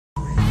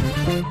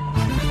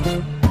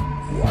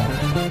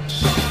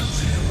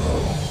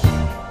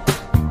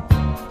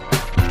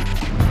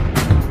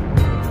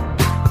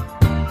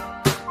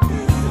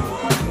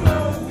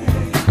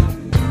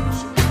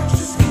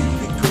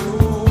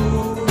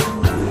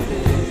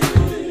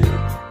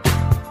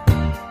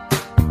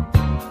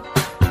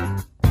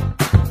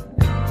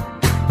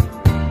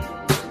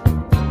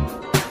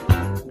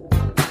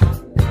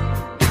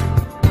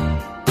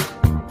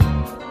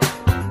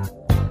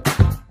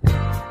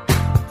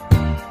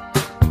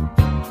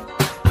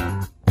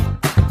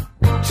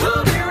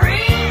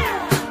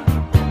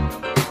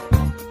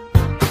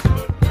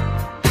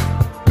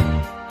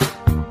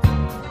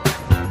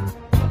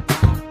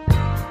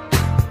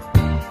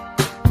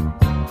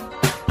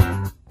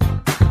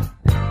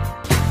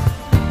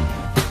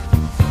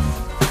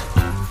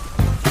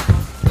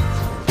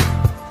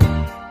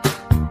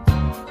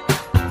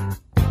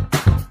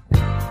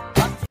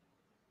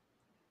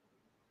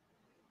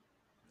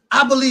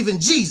I believe in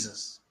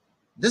Jesus.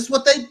 This is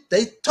what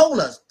they told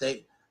us.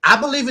 I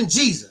believe in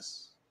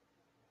Jesus.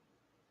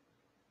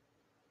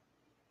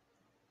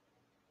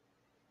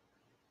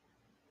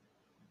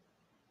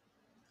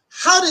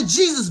 How did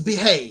Jesus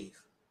behave?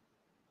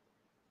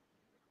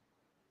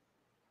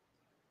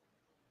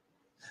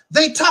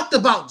 They talked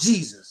about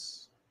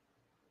Jesus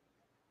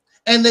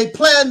and they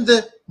planned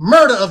the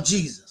murder of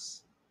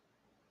Jesus.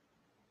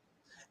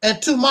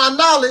 And to my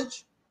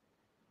knowledge,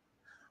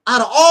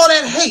 out of all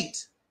that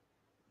hate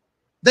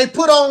they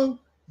put on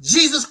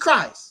Jesus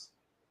Christ,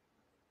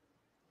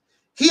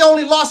 he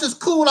only lost his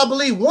cool, I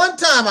believe, one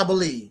time, I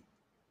believe,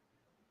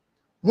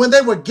 when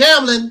they were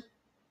gambling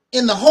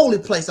in the holy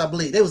place, I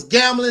believe. They was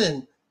gambling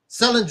and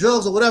selling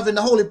drugs or whatever in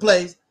the holy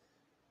place.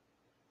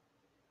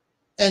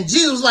 And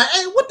Jesus was like,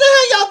 hey, what the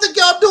hell y'all think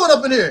y'all doing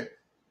up in here?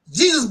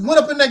 Jesus went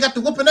up in there, got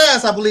the whooping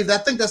ass, I believe. I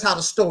think that's how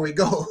the story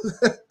goes.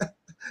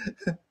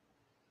 It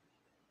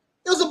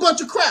was a bunch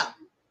of crap.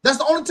 That's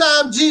the only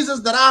time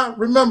Jesus that I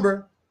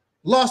remember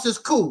lost his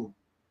cool.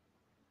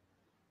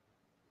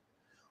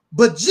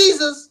 But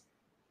Jesus,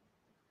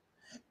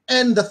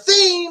 and the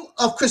theme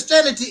of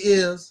Christianity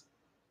is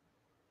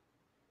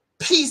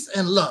peace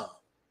and love.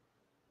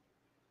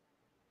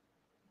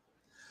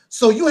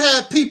 So you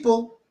had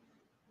people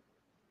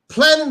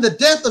planning the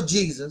death of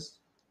Jesus,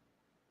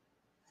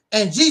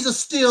 and Jesus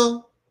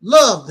still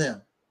loved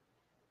them.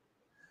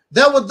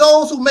 There were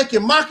those who make a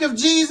mock of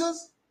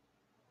Jesus,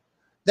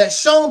 that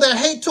shown their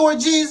hate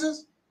toward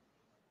Jesus,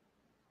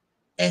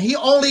 and he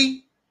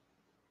only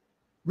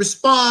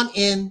respond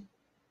in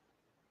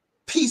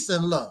peace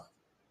and love.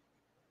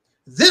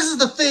 This is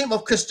the theme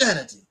of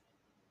Christianity.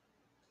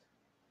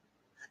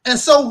 And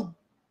so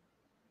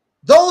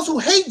those who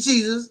hate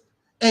Jesus,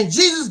 and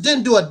Jesus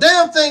didn't do a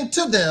damn thing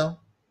to them,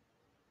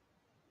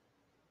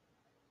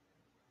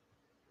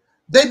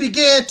 they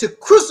began to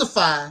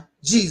crucify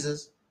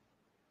Jesus,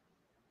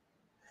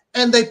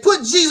 and they put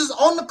Jesus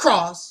on the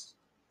cross.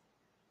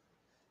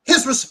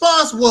 His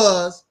response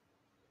was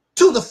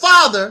to the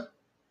Father,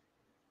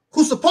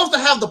 who's supposed to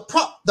have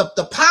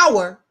the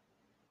power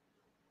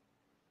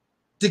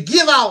to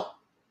give out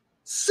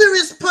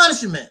serious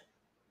punishment.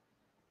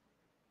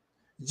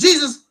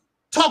 Jesus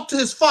talked to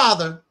his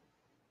Father,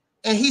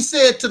 and he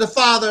said to the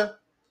Father,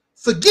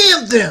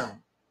 forgive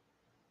them,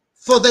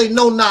 for they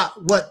know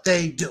not what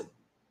they do.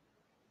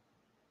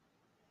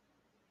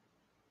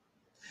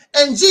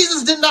 And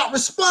Jesus did not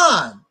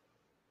respond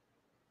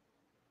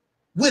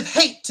with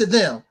hate to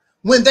them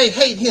when they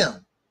hate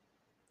him.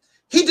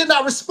 He did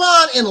not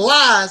respond in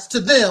lies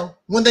to them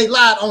when they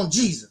lied on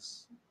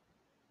Jesus.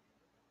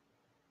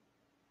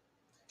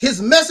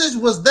 His message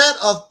was that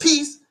of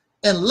peace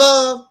and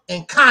love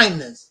and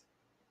kindness,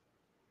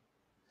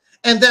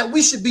 and that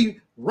we should be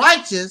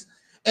righteous.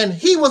 And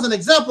he was an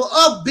example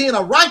of being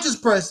a righteous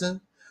person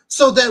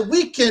so that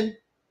we can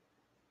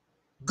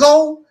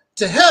go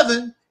to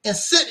heaven and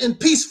sit in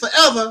peace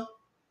forever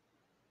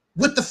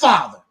with the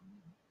Father.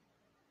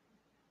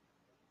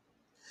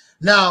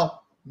 Now,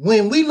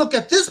 when we look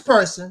at this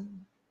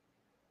person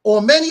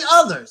or many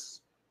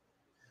others,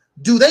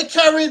 do they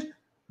carry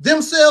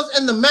themselves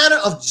in the manner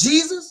of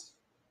Jesus?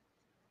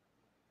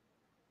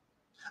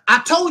 I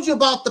told you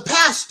about the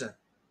pastor.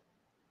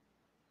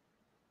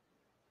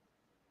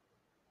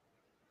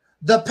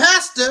 The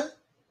pastor,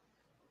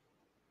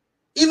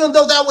 even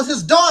though that was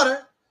his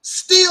daughter,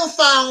 still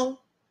found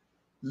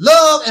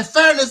love and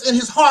fairness in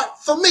his heart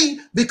for me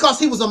because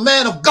he was a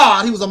man of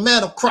God. He was a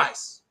man of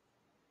Christ.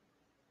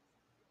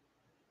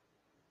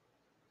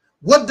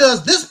 What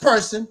does this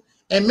person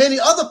and many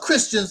other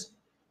Christians,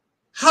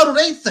 how do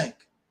they think?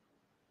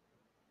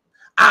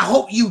 I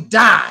hope you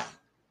die,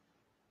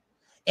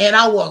 and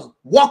I will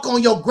walk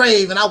on your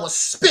grave, and I will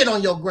spit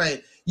on your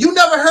grave. You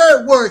never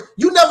heard words.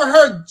 You never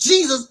heard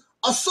Jesus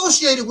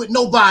associated with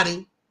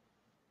nobody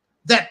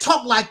that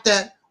talked like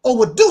that or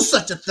would do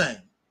such a thing.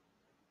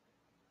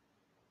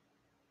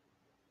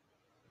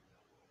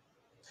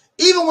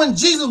 Even when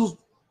Jesus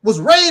was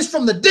raised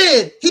from the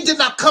dead, he did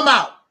not come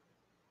out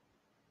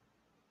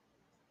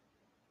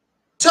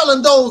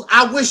telling those,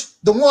 I wish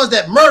the ones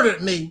that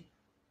murdered me,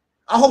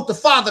 I hope the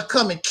Father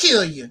come and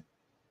kill you,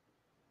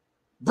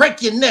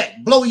 break your neck,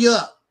 blow you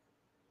up.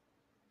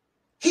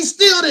 He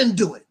still didn't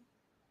do it.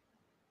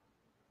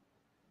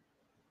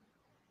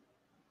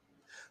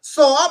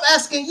 So I'm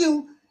asking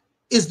you,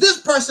 is this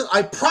person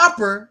a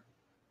proper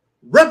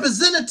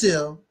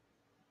representative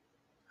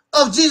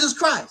of Jesus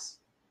Christ?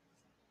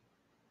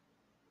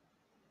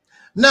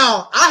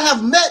 Now, I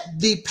have met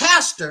the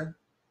pastor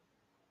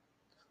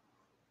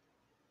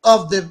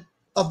of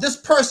this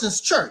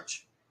person's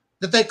church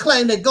that they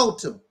claim they go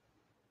to.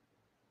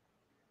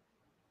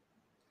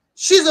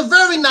 She's a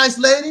very nice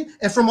lady,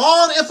 and from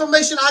all the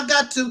information I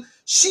got to,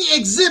 she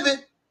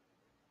exhibit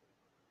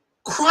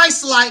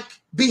Christ-like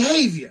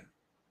behavior.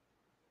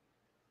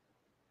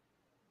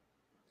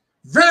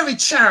 Very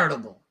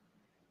charitable.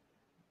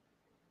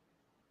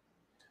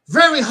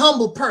 Very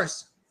humble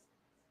person.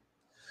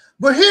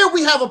 But here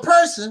we have a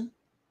person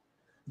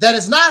that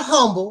is not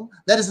humble,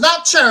 that is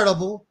not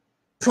charitable,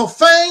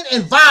 profane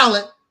and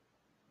violent.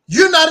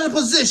 You're not in a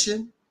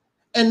position,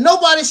 and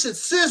nobody should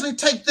seriously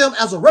take them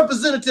as a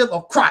representative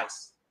of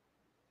Christ.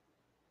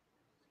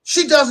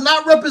 She does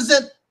not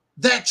represent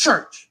that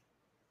church.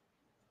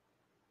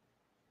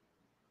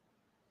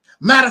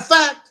 Matter of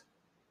fact,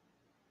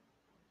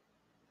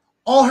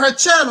 on her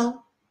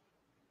channel,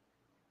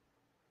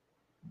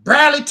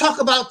 barely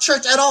talk about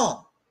church at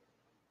all.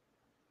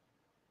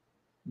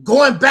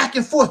 Going back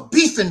and forth,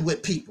 beefing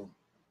with people.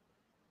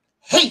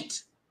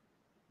 Hate,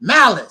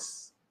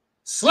 malice,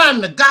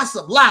 slander,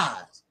 gossip,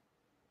 lies.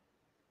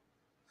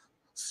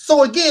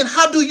 So again,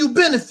 how do you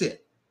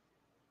benefit?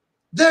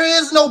 There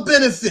is no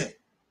benefit.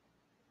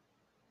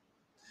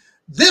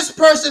 This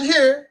person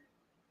here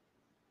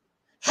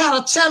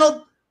had a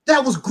channel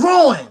that was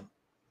growing.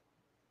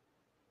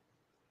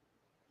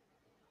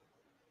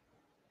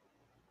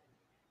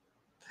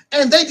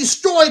 And they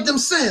destroyed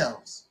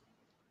themselves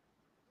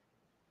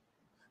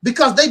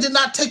because they did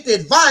not take the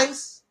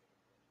advice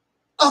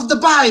of the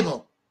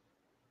Bible.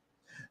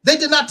 They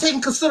did not take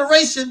in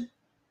consideration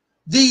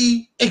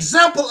the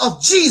example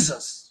of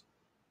Jesus.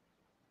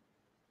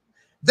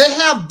 They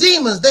have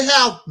demons. They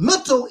have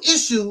mental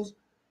issues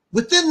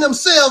within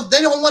themselves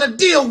they don't want to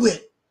deal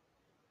with.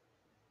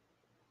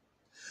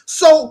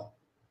 So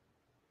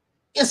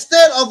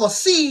instead of a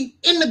seed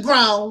in the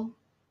ground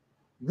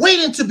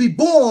waiting to be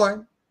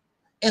born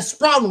and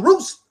sprouting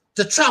roots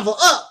to travel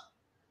up,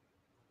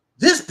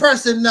 this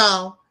person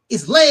now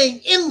is laying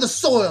in the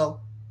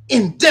soil,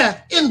 in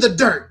death, in the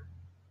dirt,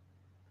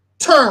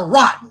 turned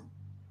rotten.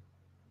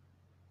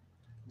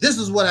 This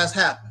is what has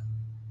happened.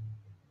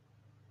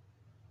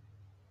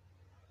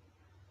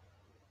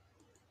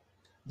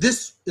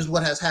 This is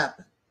what has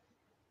happened.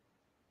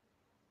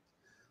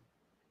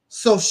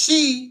 So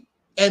she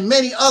and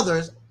many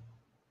others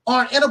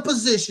aren't in a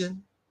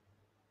position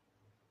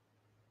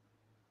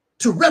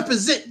to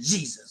represent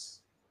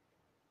Jesus,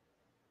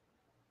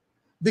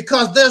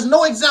 because there's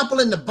no example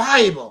in the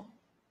Bible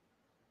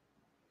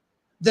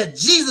that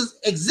Jesus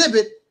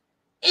exhibit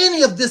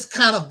any of this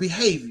kind of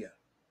behavior.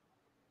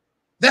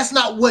 That's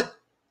not what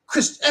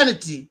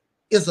Christianity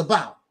is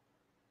about.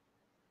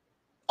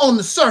 On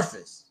the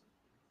surface,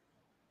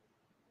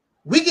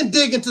 we can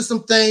dig into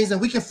some things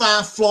and we can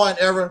find flaw and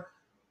error,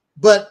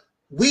 but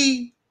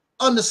we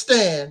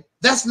understand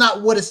that's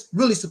not what it's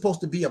really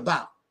supposed to be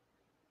about.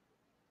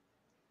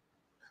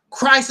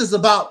 Christ is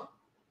about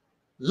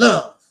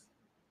love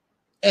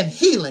and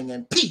healing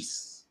and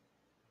peace.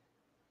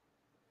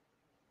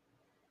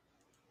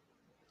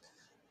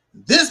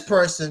 This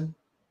person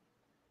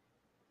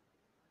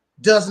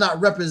does not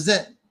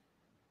represent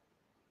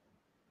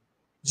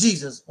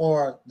Jesus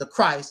or the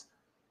Christ.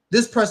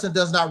 This person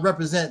does not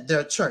represent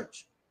their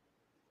church.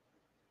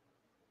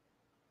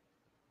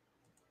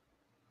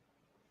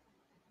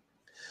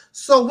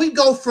 So we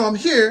go from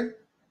here,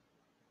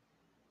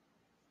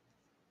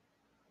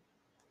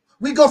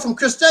 we go from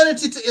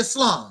Christianity to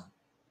Islam.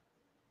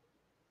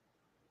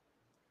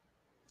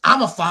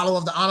 I'm a follower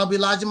of the Honorable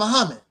Elijah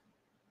Muhammad.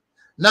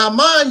 Now,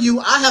 mind you,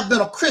 I have been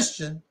a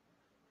Christian.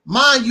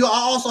 Mind you, I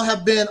also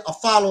have been a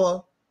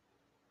follower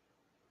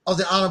of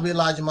the Honorable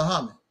Elijah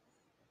Muhammad.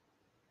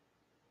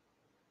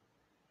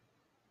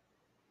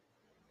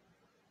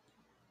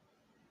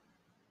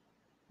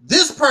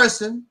 This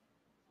person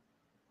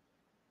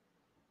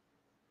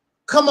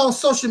come on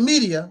social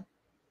media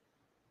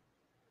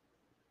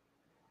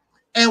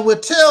and will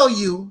tell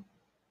you,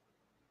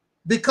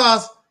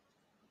 because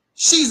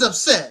she's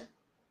upset,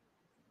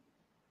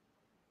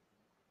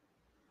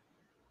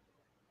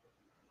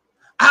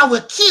 I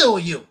would kill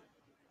you.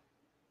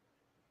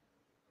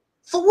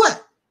 For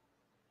what?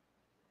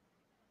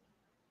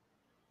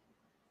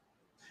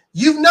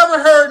 You've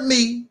never heard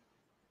me.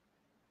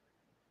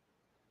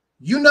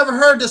 You never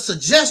heard the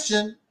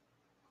suggestion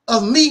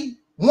of me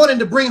wanting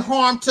to bring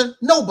harm to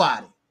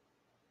nobody.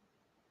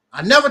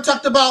 I never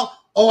talked about,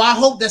 oh, I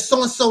hope that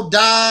so-and-so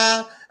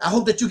died. I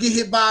hope that you get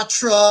hit by a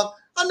truck.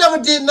 I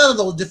never did none of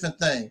those different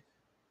things.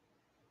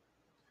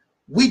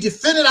 We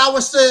defended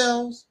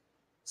ourselves,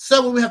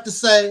 said what we have to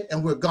say,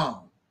 and we're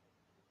gone.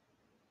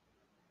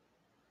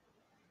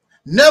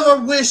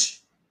 Never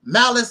wish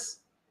malice,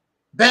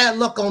 bad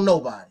luck on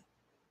nobody.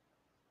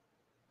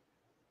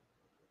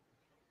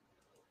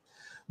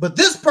 But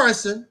this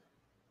person,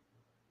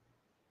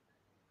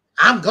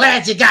 I'm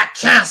glad you got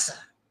cancer.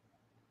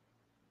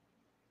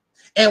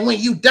 And when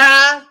you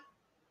die,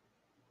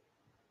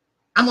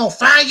 I'm going to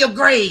find your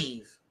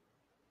grave,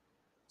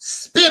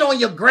 spit on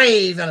your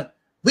grave, and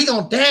we're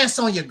going to dance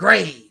on your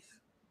grave.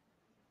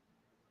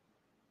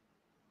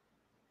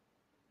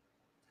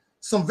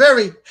 Some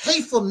very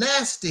hateful,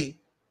 nasty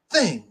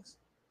things.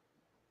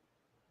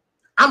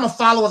 I'm a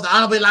follower of the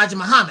Honorable Elijah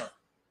Muhammad.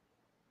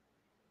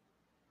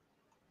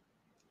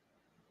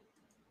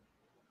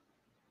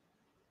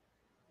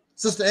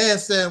 Sister Ann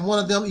said, one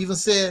of them even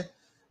said,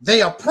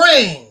 they are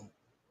praying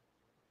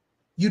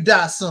you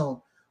die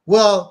soon.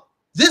 Well,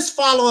 this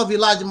follower of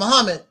Elijah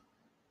Muhammad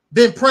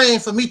been praying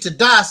for me to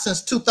die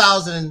since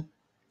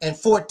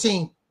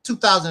 2014,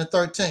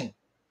 2013.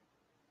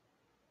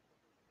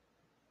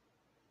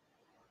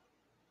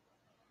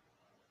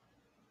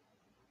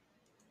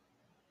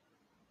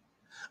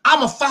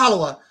 I'm a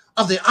follower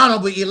of the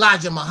Honorable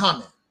Elijah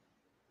Muhammad.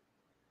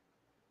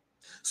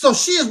 So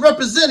she is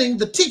representing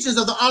the teachings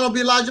of the Honorable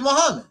Elijah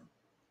Muhammad.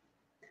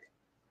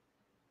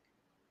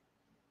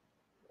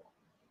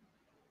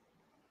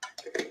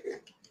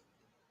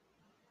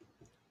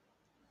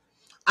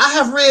 I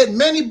have read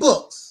many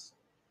books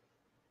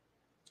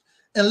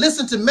and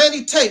listened to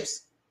many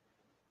tapes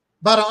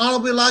by the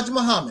Honorable Elijah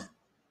Muhammad.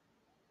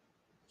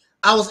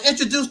 I was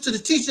introduced to the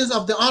teachings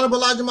of the Honorable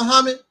Elijah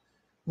Muhammad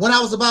when I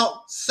was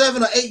about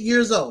 7 or 8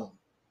 years old.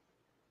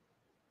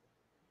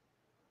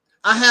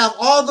 I have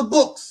all the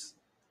books,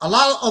 a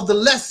lot of the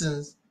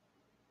lessons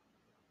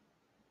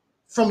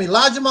from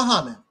Elijah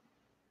Muhammad.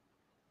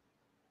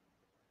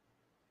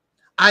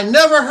 I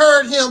never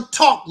heard him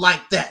talk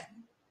like that.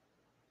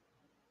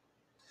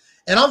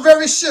 And I'm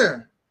very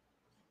sure,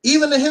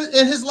 even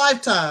in his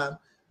lifetime,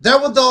 there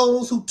were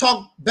those who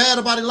talked bad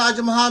about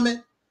Elijah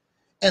Muhammad,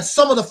 and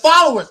some of the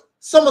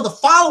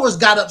followers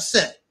got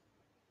upset,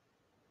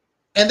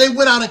 and they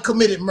went out and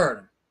committed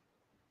murder.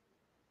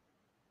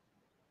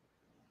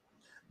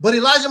 But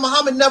Elijah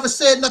Muhammad never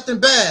said nothing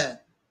bad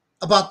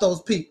about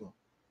those people.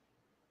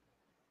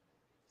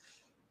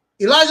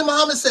 Elijah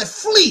Muhammad said,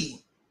 flee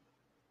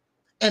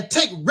and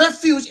take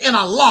refuge in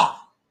Allah.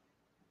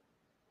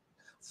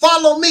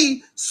 Follow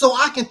me so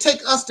I can take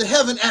us to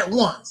heaven at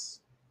once.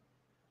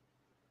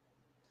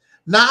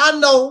 Now, I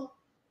know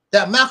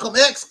that Malcolm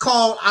X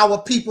called our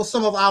people,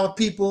 some of our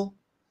people,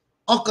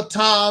 Uncle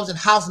Toms and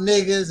house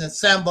niggas and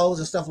Sambos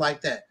and stuff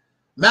like that.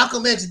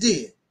 Malcolm X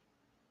did.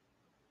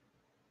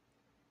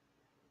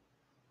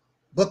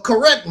 But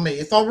correct me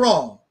if I'm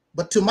wrong.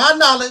 But to my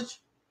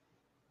knowledge,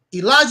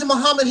 Elijah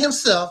Muhammad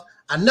himself,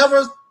 I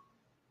never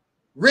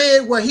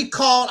read where he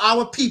called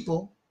our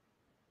people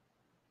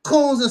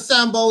coons and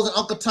Sambos and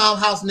Uncle Tom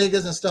house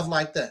niggas and stuff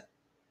like that.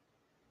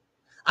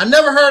 I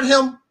never heard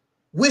him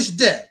wish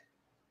death.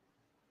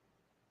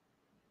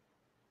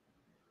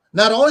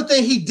 Now, the only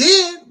thing he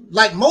did,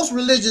 like most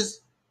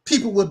religious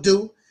people would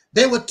do,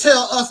 they would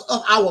tell us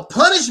of our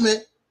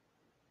punishment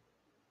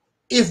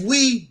if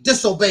we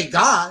disobey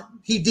God.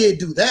 He did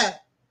do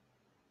that.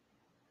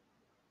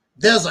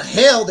 There's a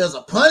hell, there's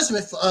a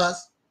punishment for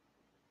us,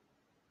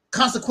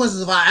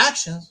 consequences of our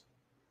actions.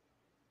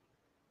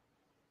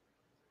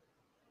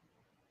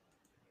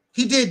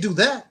 He did do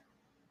that.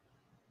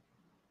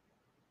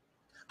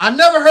 I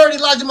never heard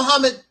Elijah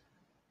Muhammad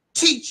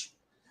teach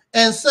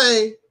and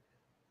say,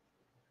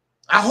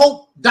 I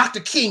hope Dr.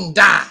 King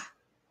die.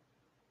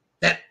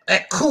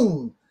 That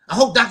coon. I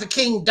hope Dr.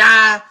 King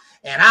die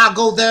and I'll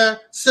go there,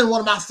 send one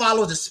of my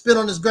followers to spit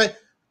on his grave.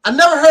 I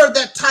never heard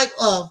that type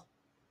of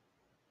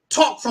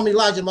talk from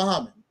Elijah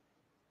Muhammad.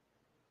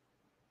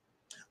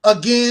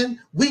 Again,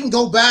 we can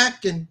go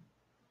back and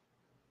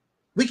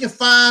we can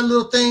find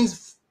little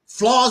things,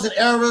 flaws and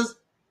errors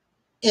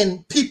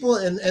in people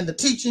and the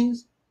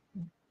teachings.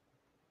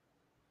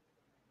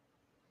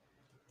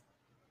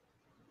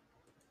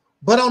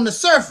 But on the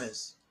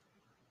surface,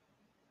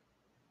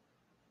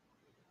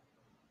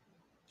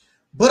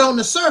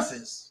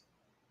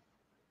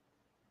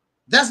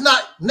 that's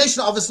not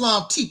Nation of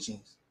Islam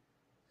teachings.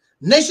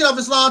 Nation of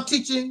Islam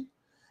teaching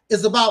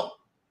is about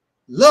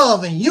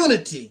love and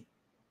unity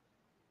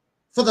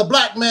for the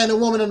black man and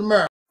woman in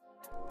America.